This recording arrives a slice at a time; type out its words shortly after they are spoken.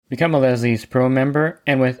Become a Leslie's Pro member,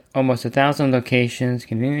 and with almost 1,000 locations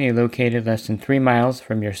conveniently located less than 3 miles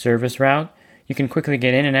from your service route, you can quickly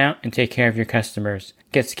get in and out and take care of your customers.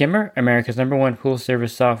 Get Skimmer, America's #1 pool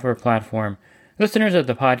service software platform. Listeners of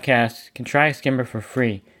the podcast can try Skimmer for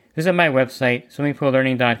free. Visit my website,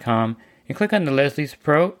 swimmingpoollearning.com, and click on the Leslie's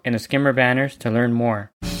Pro and the Skimmer banners to learn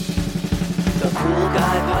more. The Pool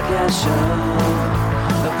Guy Podcast Show.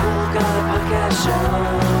 The Pool Guy Podcast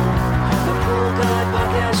Show. The Pool Guy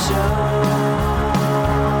Podcast Show.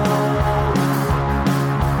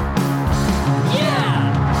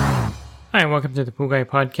 Yeah! Hi, and welcome to the Pool Guy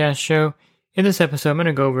Podcast Show. In this episode, I'm going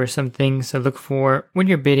to go over some things to look for when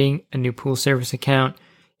you're bidding a new pool service account.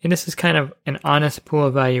 And this is kind of an honest pool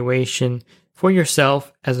evaluation for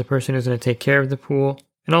yourself as the person who's going to take care of the pool,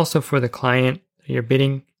 and also for the client that you're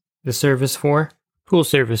bidding the service for. Pool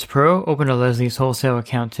Service Pro. Open a Leslie's wholesale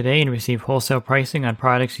account today and receive wholesale pricing on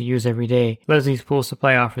products you use every day. Leslie's Pool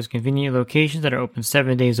Supply offers convenient locations that are open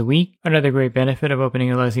 7 days a week. Another great benefit of opening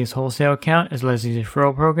a Leslie's wholesale account is Leslie's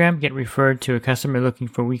referral program. Get referred to a customer looking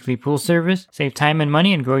for weekly pool service. Save time and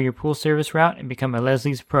money and grow your pool service route and become a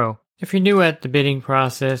Leslie's Pro. If you're new at the bidding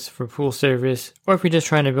process for pool service, or if you're just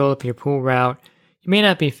trying to build up your pool route, you may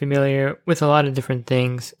not be familiar with a lot of different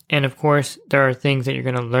things, and of course, there are things that you're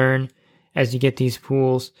going to learn as you get these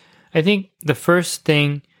pools. I think the first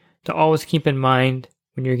thing to always keep in mind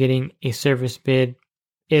when you're getting a service bid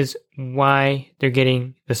is why they're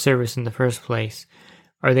getting the service in the first place.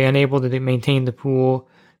 Are they unable to maintain the pool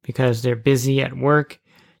because they're busy at work?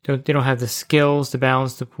 They don't have the skills to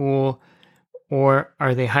balance the pool? Or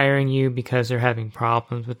are they hiring you because they're having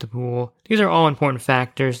problems with the pool? These are all important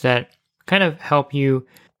factors that kind of help you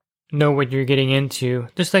know what you're getting into.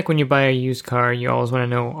 Just like when you buy a used car, you always want to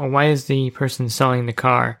know, why is the person selling the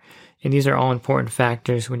car? And these are all important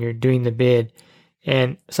factors when you're doing the bid.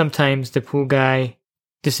 And sometimes the pool guy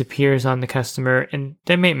disappears on the customer, and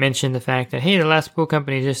they may mention the fact that, hey, the last pool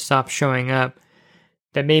company just stopped showing up.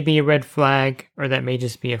 That may be a red flag, or that may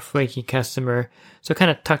just be a flaky customer. So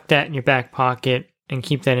kind of tuck that in your back pocket and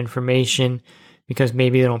keep that information, because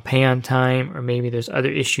maybe they don't pay on time, or maybe there's other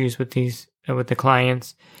issues with the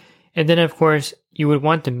clients. And then, of course, you would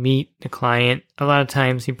want to meet the client. A lot of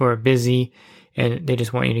times people are busy and they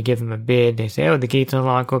just want you to give them a bid. They say, the gate's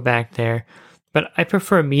unlocked, go back there. But I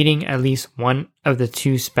prefer meeting at least one of the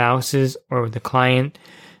two spouses or the client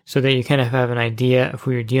so that you kind of have an idea of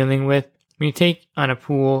who you're dealing with. When you take on a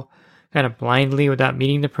pool kind of blindly without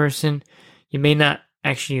meeting the person, you may not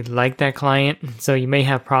actually like that client. So you may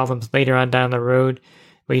have problems later on down the road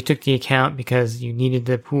where you took the account because you needed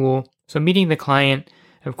the pool. So meeting the client,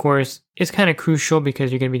 of course, is kind of crucial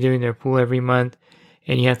because you're going to be doing their pool every month,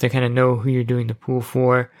 and you have to kind of know who you're doing the pool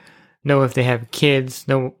for, know if they have kids,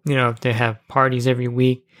 know, if they have parties every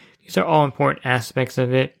week. These are all important aspects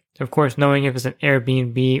of it. Of course, knowing if it's an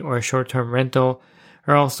Airbnb or a short-term rental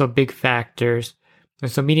are also big factors.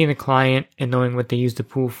 And so meeting the client and knowing what they use the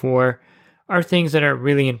pool for are things that are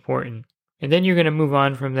really important. And then you're going to move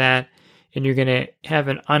on from that, and you're going to have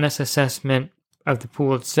an honest assessment of the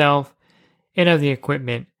pool itself and of the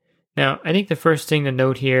equipment. Now, I think the first thing to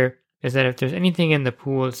note here is that if there's anything in the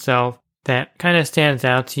pool itself that kind of stands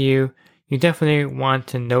out to you, you definitely want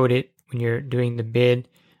to note it when you're doing the bid.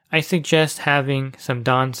 I suggest having some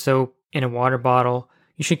Dawn soap in a water bottle.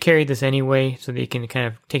 You should carry this anyway so that you can kind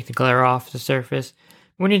of take the glare off the surface.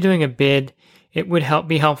 When you're doing a bid, it would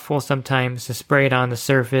be helpful sometimes to spray it on the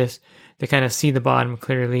surface to kind of see the bottom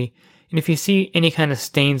clearly. And if you see any kind of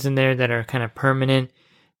stains in there that are kind of permanent,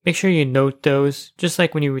 make sure you note those. Just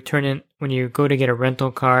like when you go to get a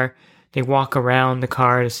rental car, they walk around the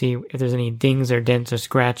car to see if there's any dings or dents or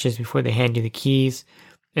scratches before they hand you the keys.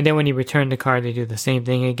 And then when you return the car, they do the same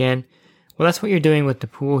thing again. Well, that's what you're doing with the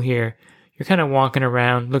pool here. You're kind of walking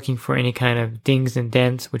around looking for any kind of dings and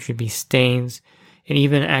dents, which would be stains, and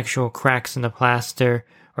even actual cracks in the plaster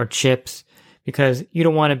or chips, because you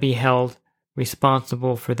don't want to be held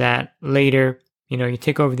responsible for that later. You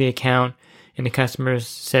take over the account, and the customer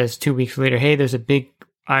says 2 weeks later, hey, there's a big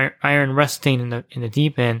iron rust stain in the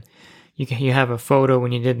deep end. You have a photo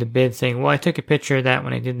when you did the bid saying, well, I took a picture of that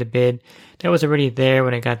when I did the bid. That was already there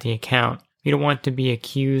when I got the account. You don't want to be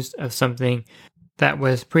accused of something that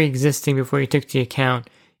was pre-existing before you took the account.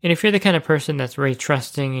 And if you're the kind of person that's very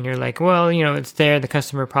trusting and you're like, well, it's there, the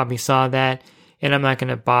customer probably saw that, and I'm not going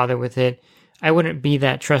to bother with it, I wouldn't be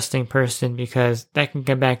that trusting person, because that can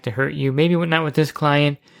come back to hurt you. Maybe not with this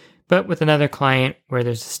client, but with another client where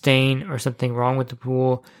there's a stain or something wrong with the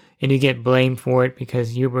pool, and you get blamed for it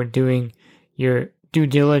because you were doing your due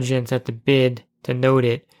diligence at the bid to note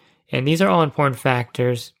it. And these are all important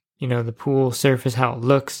factors. The pool surface, how it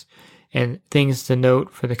looks, and things to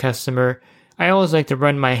note for the customer. I always like to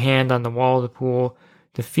run my hand on the wall of the pool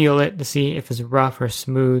to feel it, to see if it's rough or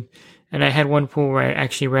smooth. And I had one pool where I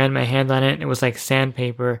actually ran my hand on it and it was like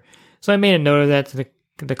sandpaper. So I made a note of that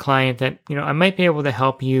to the client that, I might be able to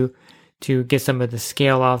help you to get some of the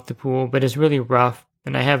scale off the pool, but it's really rough.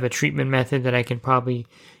 And I have a treatment method that I can probably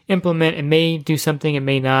implement. It may do something, it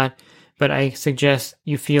may not, but I suggest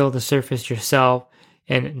you feel the surface yourself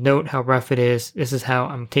and note how rough it is. This is how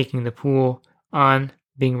I'm taking the pool on,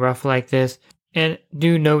 being rough like this. And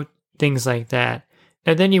do note things like that.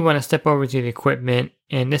 Now then you want to step over to the equipment,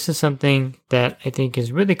 and this is something that I think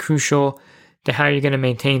is really crucial to how you're going to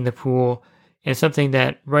maintain the pool, and something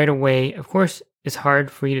that right away, of course, it's hard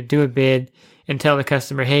for you to do a bid and tell the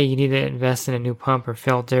customer, hey, you need to invest in a new pump or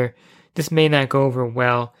filter. This may not go over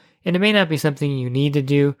well, and it may not be something you need to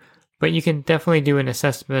do, but you can definitely do an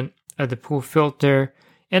assessment of the pool filter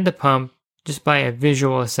and the pump just by a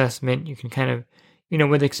visual assessment. You can kind of,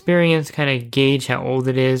 with experience, kind of gauge how old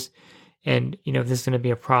it is and, if there's going to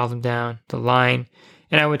be a problem down the line.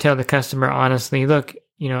 And I would tell the customer honestly, look,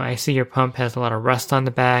 I see your pump has a lot of rust on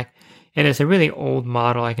the back, and it's a really old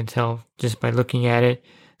model, I can tell just by looking at it.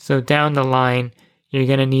 So down the line, you're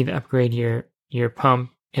going to need to upgrade your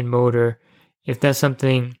pump and motor. If that's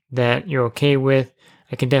something that you're okay with,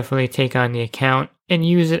 I can definitely take on the account and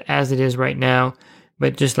use it as it is right now,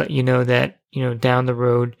 but just let you know that, down the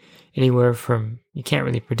road, anywhere from, you can't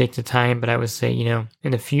really predict the time, but I would say, in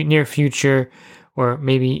the near future, or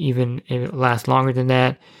maybe even it last longer than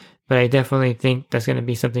that. But I definitely think that's going to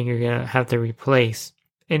be something you're going to have to replace.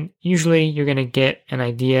 And usually you're going to get an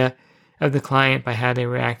idea of the client by how they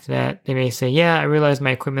react to that. They may say, yeah, I realize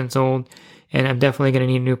my equipment's old and I'm definitely going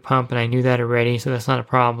to need a new pump, and I knew that already, so that's not a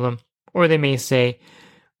problem. Or they may say,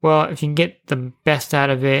 well, if you can get the best out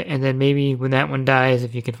of it, and then maybe when that one dies,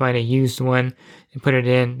 if you can find a used one and put it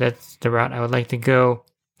in, that's the route I would like to go.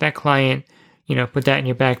 That client, put that in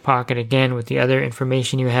your back pocket again with the other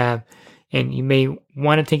information you have. And you may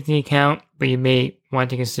want to take the account, but you may want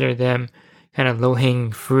to consider them kind of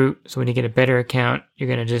low-hanging fruit. So when you get a better account, you're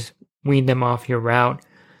going to just wean them off your route.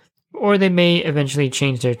 Or they may eventually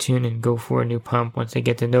change their tune and go for a new pump once they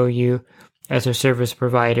get to know you as their service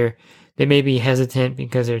provider. They may be hesitant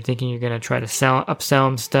because they're thinking you're going to try to upsell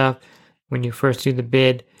them stuff when you first do the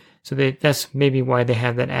bid. So that's maybe why they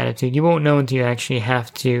have that attitude. You won't know until you actually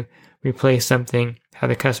have to replace something, how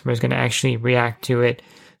the customer is going to actually react to it.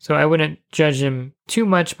 So I wouldn't judge them too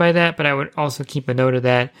much by that, but I would also keep a note of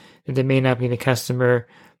that they may not be the customer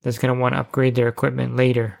that's going to want to upgrade their equipment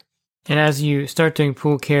later. And as you start doing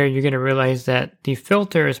pool care, you're going to realize that the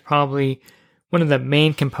filter is probably one of the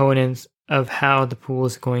main components of how the pool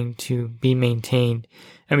is going to be maintained.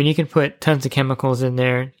 I mean, you can put tons of chemicals in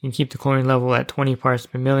there. You can keep the chlorine level at 20 parts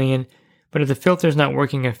per million. But if the filter is not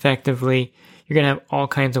working effectively, you're going to have all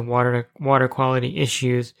kinds of water quality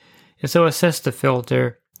issues. And so assess the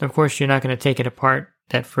filter. Of course, you're not going to take it apart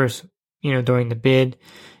that first, during the bid.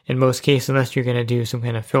 In most cases, unless you're going to do some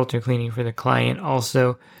kind of filter cleaning for the client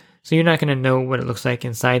also. So you're not going to know what it looks like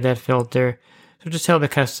inside that filter. So just tell the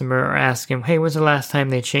customer or ask him, hey, when's the last time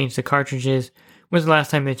they changed the cartridges? When's the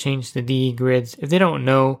last time they changed the DE grids? If they don't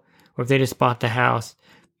know, or if they just bought the house,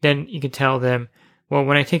 then you could tell them, well,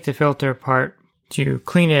 when I take the filter apart to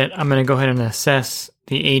clean it, I'm going to go ahead and assess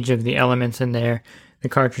the age of the elements in there, the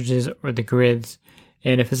cartridges or the grids.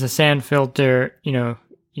 And if it's a sand filter,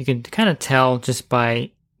 you can kind of tell just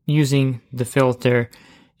by using the filter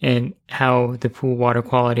and how the pool water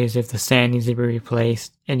quality is, if the sand needs to be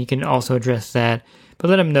replaced. And you can also address that, but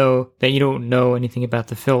let them know that you don't know anything about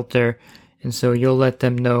the filter. And so you'll let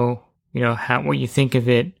them know, what you think of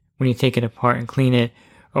it when you take it apart and clean it,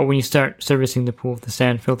 or when you start servicing the pool, if the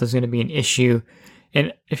sand filter is going to be an issue.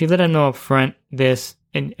 And if you let them know up front this,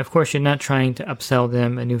 and of course you're not trying to upsell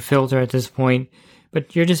them a new filter at this point,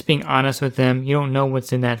 but you're just being honest with them. You don't know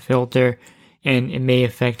what's in that filter, and it may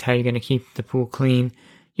affect how you're going to keep the pool clean.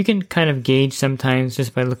 You can kind of gauge sometimes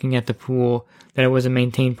just by looking at the pool that it wasn't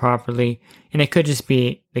maintained properly. And it could just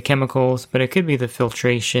be the chemicals, but it could be the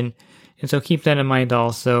filtration. And so keep that in mind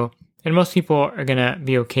also. And most people are going to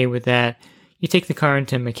be okay with that. You take the car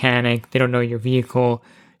into a mechanic. They don't know your vehicle.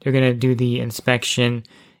 They're going to do the inspection.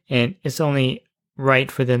 And it's only right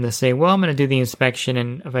for them to say, well, I'm going to do the inspection,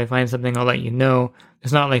 and if I find something, I'll let you know.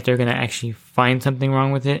 It's not like they're going to actually find something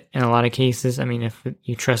wrong with it in a lot of cases. I mean, if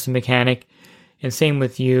you trust a mechanic, and same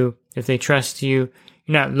with you, if they trust you,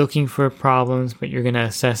 you're not looking for problems, but you're going to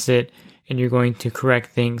assess it and you're going to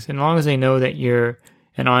correct things. And as long as they know that you're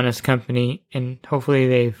an honest company, and hopefully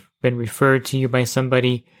they've been referred to you by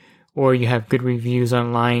somebody, or you have good reviews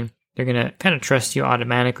online, they're going to kind of trust you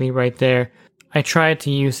automatically right there. I try to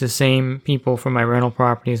use the same people for my rental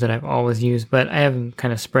properties that I've always used, but I have them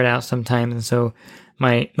kind of spread out sometimes. And so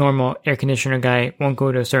my normal air conditioner guy won't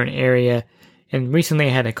go to a certain area. And recently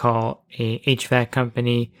I had to call a HVAC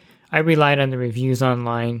company. I relied on the reviews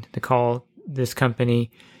online to call this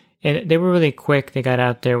company. And they were really quick. They got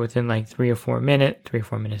out there within like 3 or 4 minutes,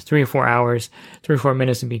 3 or 4 hours, 3 or 4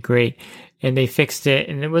 minutes would be great. And they fixed it.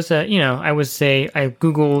 And it was I would say I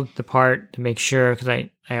Googled the part to make sure, because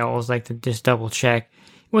I always like to just double check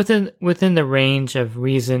within the range of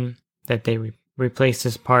reason that they replaced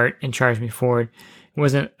this part and charged me for it. It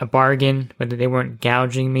wasn't a bargain, but they weren't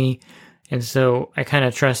gouging me. And so I kind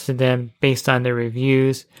of trusted them based on their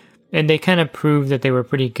reviews. And they kind of proved that they were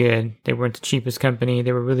pretty good. They weren't the cheapest company.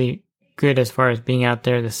 They were really good as far as being out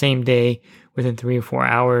there the same day within 3 or 4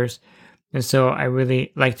 hours. And so I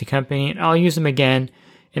really like the company, and I'll use them again.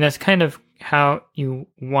 And that's kind of how you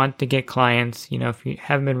want to get clients. If you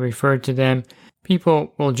haven't been referred to them,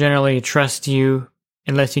 people will generally trust you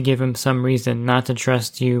unless you give them some reason not to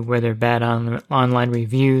trust you, whether bad online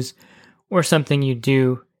reviews or something you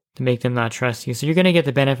do to make them not trust you. So you're going to get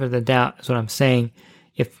the benefit of the doubt, is what I'm saying.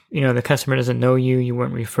 If, the customer doesn't know you, you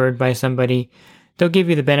weren't referred by somebody, they'll give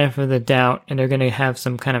you the benefit of the doubt, and they're going to have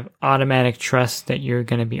some kind of automatic trust that you're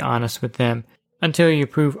going to be honest with them until you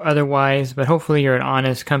prove otherwise. But hopefully you're an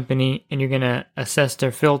honest company, and you're going to assess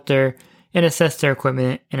their filter and assess their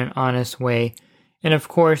equipment in an honest way. And of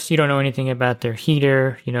course, you don't know anything about their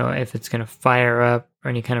heater, if it's going to fire up or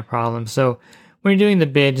any kind of problem. So when you're doing the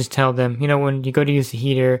bid, just tell them, when you go to use the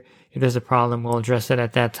heater, if there's a problem, we'll address it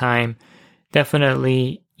at that time.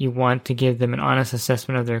 Definitely, you want to give them an honest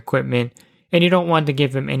assessment of their equipment, and you don't want to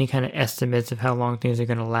give them any kind of estimates of how long things are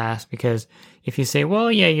going to last, because if you say,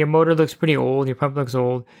 well, yeah, your motor looks pretty old, your pump looks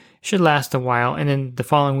old, it should last a while, and then the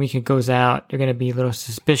following week it goes out, they're going to be a little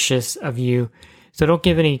suspicious of you. So don't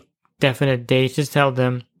give any definite dates. Just tell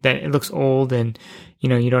them that it looks old and,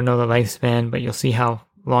 you don't know the lifespan, but you'll see how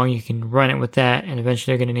long you can run it with that, and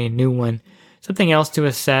eventually they're going to need a new one. Something else to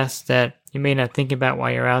assess that you may not think about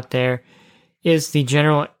while you're out there is the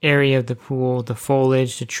general area of the pool, the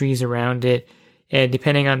foliage, the trees around it, and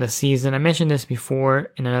depending on the season. I mentioned this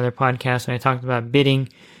before in another podcast when I talked about bidding,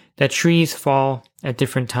 that trees fall at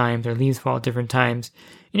different times, or leaves fall at different times.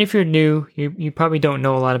 And if you're new, you probably don't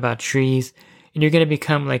know a lot about trees, and you're going to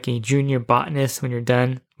become like a junior botanist when you're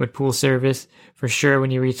done with pool service. For sure,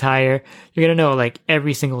 when you retire, you're going to know like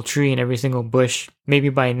every single tree and every single bush, maybe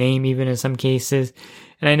by name even in some cases.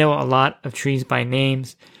 And I know a lot of trees by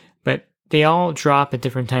names, but they all drop at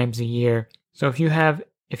different times a year. So if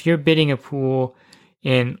you're bidding a pool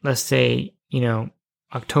in, let's say,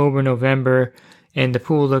 October, November, and the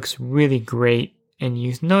pool looks really great, and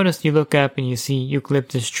you look up and you see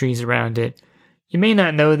eucalyptus trees around it. You may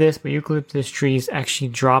not know this, but eucalyptus trees actually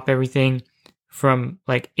drop everything from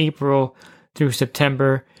like April through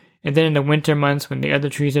September. And then in the winter months, when the other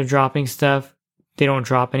trees are dropping stuff, they don't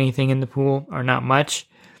drop anything in the pool, or not much.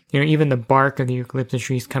 Even the bark of the eucalyptus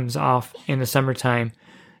trees comes off in the summertime.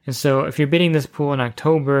 And so if you're bidding this pool in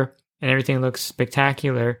October and everything looks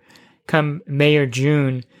spectacular, come May or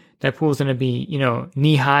June, that pool's going to be,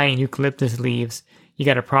 knee high in eucalyptus leaves. You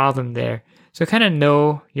got a problem there. So kind of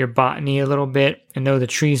know your botany a little bit and know the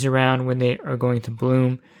trees around when they are going to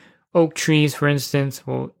bloom. Oak trees, for instance,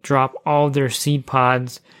 will drop all their seed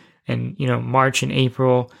pods in, March and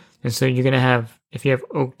April. And so you're going to have, if you have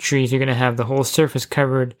oak trees, you're going to have the whole surface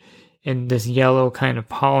covered in this yellow kind of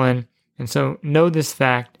pollen. And so know this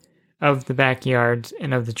fact of the backyards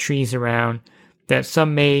and of the trees around, that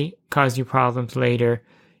some may cause you problems later.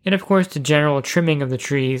 And of course, the general trimming of the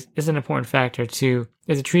trees is an important factor too.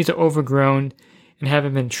 If the trees are overgrown and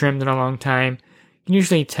haven't been trimmed in a long time, you can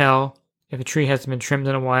usually tell if a tree hasn't been trimmed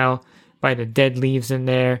in a while by the dead leaves in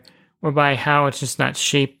there, or by how it's just not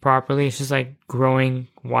shaped properly. It's just like growing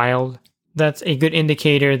wild. That's a good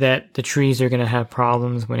indicator that the trees are going to have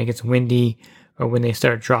problems when it gets windy or when they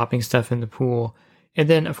start dropping stuff in the pool. And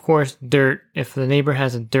then, of course, dirt. If the neighbor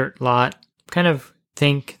has a dirt lot, kind of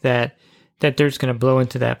think that dirt's going to blow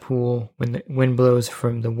into that pool when the wind blows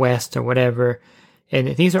from the west or whatever.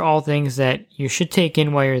 And these are all things that you should take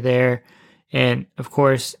in while you're there. And of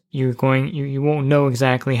course, you won't know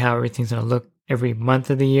exactly how everything's going to look every month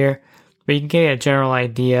of the year, but you can get a general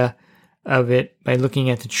idea of it by looking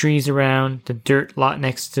at the trees around, the dirt lot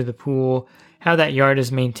next to the pool, how that yard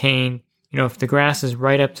is maintained. If the grass is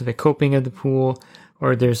right up to the coping of the pool,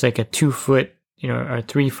 or there's like a 2-foot, or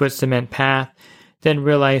 3-foot cement path, then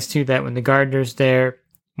realize too that when the gardener's there,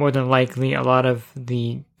 more than likely a lot of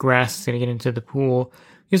the grass is going to get into the pool.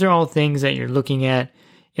 These are all things that you're looking at.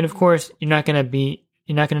 And of course, you're not going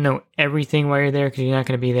to know everything while you're there, because you're not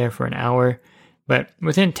going to be there for an hour. But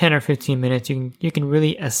within 10 or 15 minutes, you can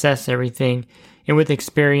really assess everything. And with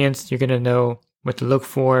experience, you're going to know what to look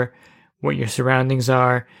for, what your surroundings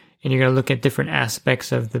are, and you're going to look at different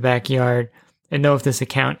aspects of the backyard and know if this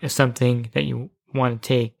account is something that you want to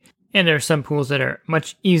take. And there are some pools that are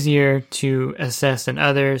much easier to assess than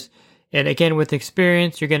others. And again, with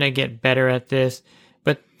experience, you're going to get better at this.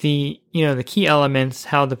 But the key elements,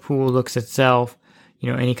 how the pool looks itself,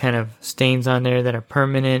 any kind of stains on there that are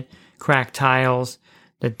permanent, cracked tiles,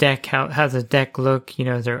 the deck, how's the deck look?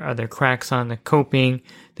 Are there cracks on the coping,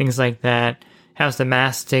 things like that. How's the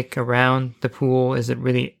mastic around the pool? Is it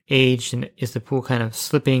really aged, and is the pool kind of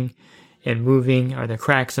slipping and moving? Are there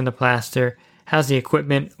cracks in the plaster? How's the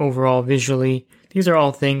equipment overall visually? These are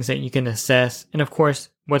all things that you can assess. And of course,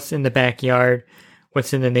 what's in the backyard,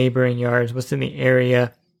 what's in the neighboring yards, what's in the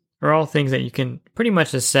area, are all things that you can pretty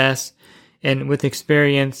much assess. And with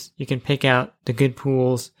experience, you can pick out the good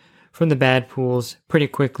pools from the bad pools pretty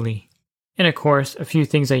quickly. And of course, a few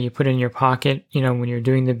things that you put in your pocket, when you're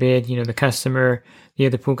doing the bid, the other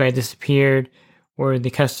pool guy disappeared, or the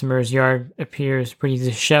customer's yard appears pretty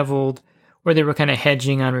disheveled, or they were kind of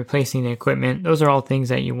hedging on replacing the equipment. Those are all things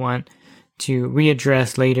that you want to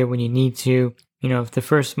readdress later when you need to. If the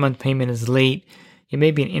first month payment is late, it may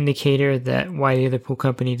be an indicator that why the other pool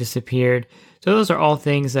company disappeared. So those are all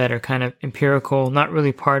things that are kind of empirical, not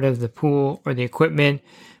really part of the pool or the equipment,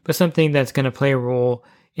 but something that's going to play a role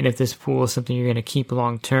in if this pool is something you're going to keep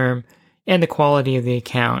long term, and the quality of the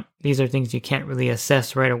account. These are things you can't really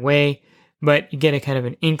assess right away, but you get a kind of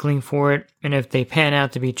an inkling for it. And if they pan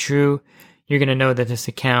out to be true, you're going to know that this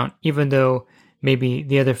account, even though maybe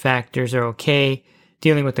the other factors are okay,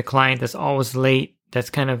 dealing with the client that's always late, that's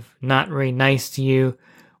kind of not really nice to you,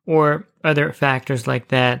 or other factors like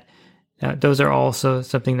that, those are also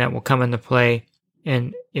something that will come into play.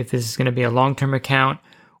 And if this is going to be a long-term account,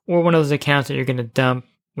 or one of those accounts that you're going to dump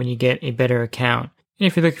when you get a better account. And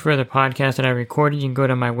if you're looking for other podcasts that I recorded, you can go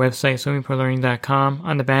to my website, swimmingpoollearning.com.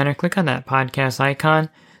 On the banner, click on that podcast icon.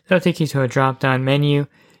 That'll take you to a drop-down menu,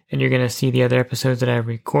 and you're going to see the other episodes that I've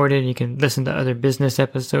recorded. You can listen to other business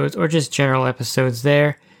episodes or just general episodes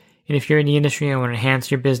there. And if you're in the industry and want to enhance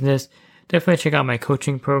your business, definitely check out my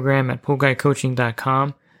coaching program at poolguycoaching.com.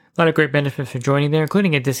 A lot of great benefits for joining there,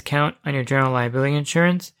 including a discount on your general liability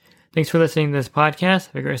insurance. Thanks for listening to this podcast.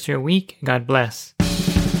 Have a great rest of your week. God bless.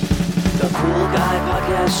 The Pool Guy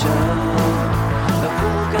Podcast Show. The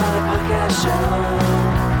Pool Guy Podcast Show.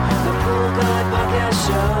 The Pool Guy Podcast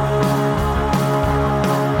Show.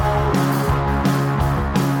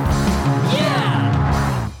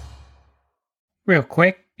 Yeah! Real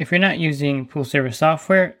quick, if you're not using pool service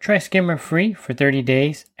software, try Skimmer free for 30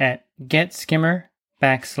 days at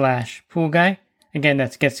getskimmer.com/poolguy. Again,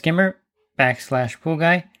 that's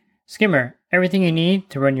getskimmer.com/poolguy. Skimmer, everything you need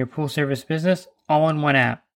to run your pool service business all in one app.